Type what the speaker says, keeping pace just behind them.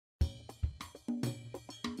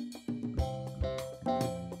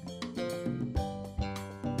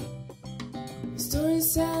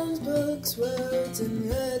Stories, sounds, books, words, and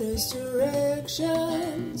letters,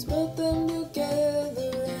 directions. Put them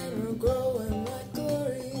together and we're growing like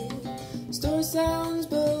glory. Stories, sounds,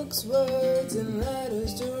 books, words, and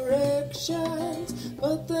letters, directions.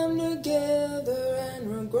 Put them together and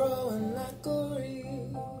we're growing like glory.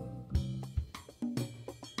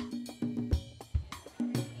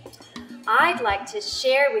 I'd like to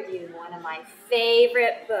share with you one of my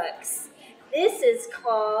favorite books. This is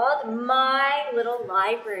called My Little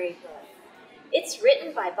Library Book. It's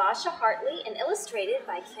written by Basha Hartley and illustrated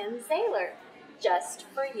by Kim Zahler, just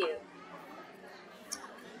for you.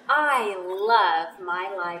 I love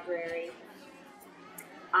my library.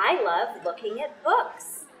 I love looking at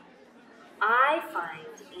books. I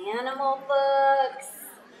find animal books.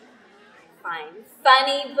 I find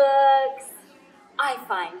funny books. I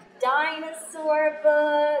find dinosaur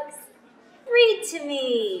books. Read to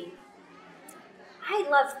me. I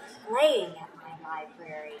love playing at my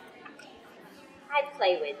library. I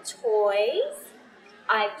play with toys.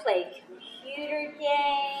 I play computer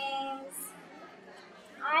games.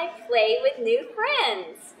 I play with new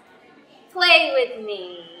friends. Play with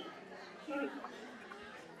me.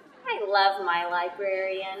 I love my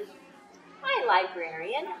librarian. My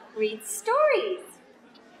librarian reads stories.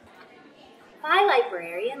 My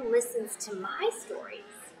librarian listens to my stories.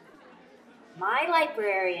 My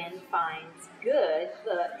librarian finds good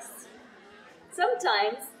books.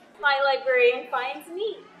 Sometimes my librarian finds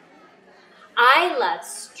me. I love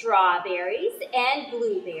strawberries and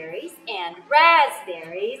blueberries and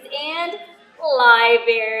raspberries and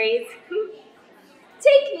libraries.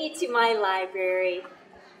 Take me to my library.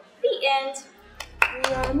 The end.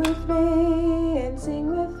 Rhyme with me and sing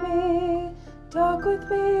with me. Talk with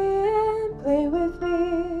me and play with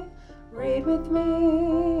me. Read with me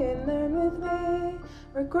and learn with me.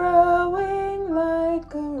 We're growing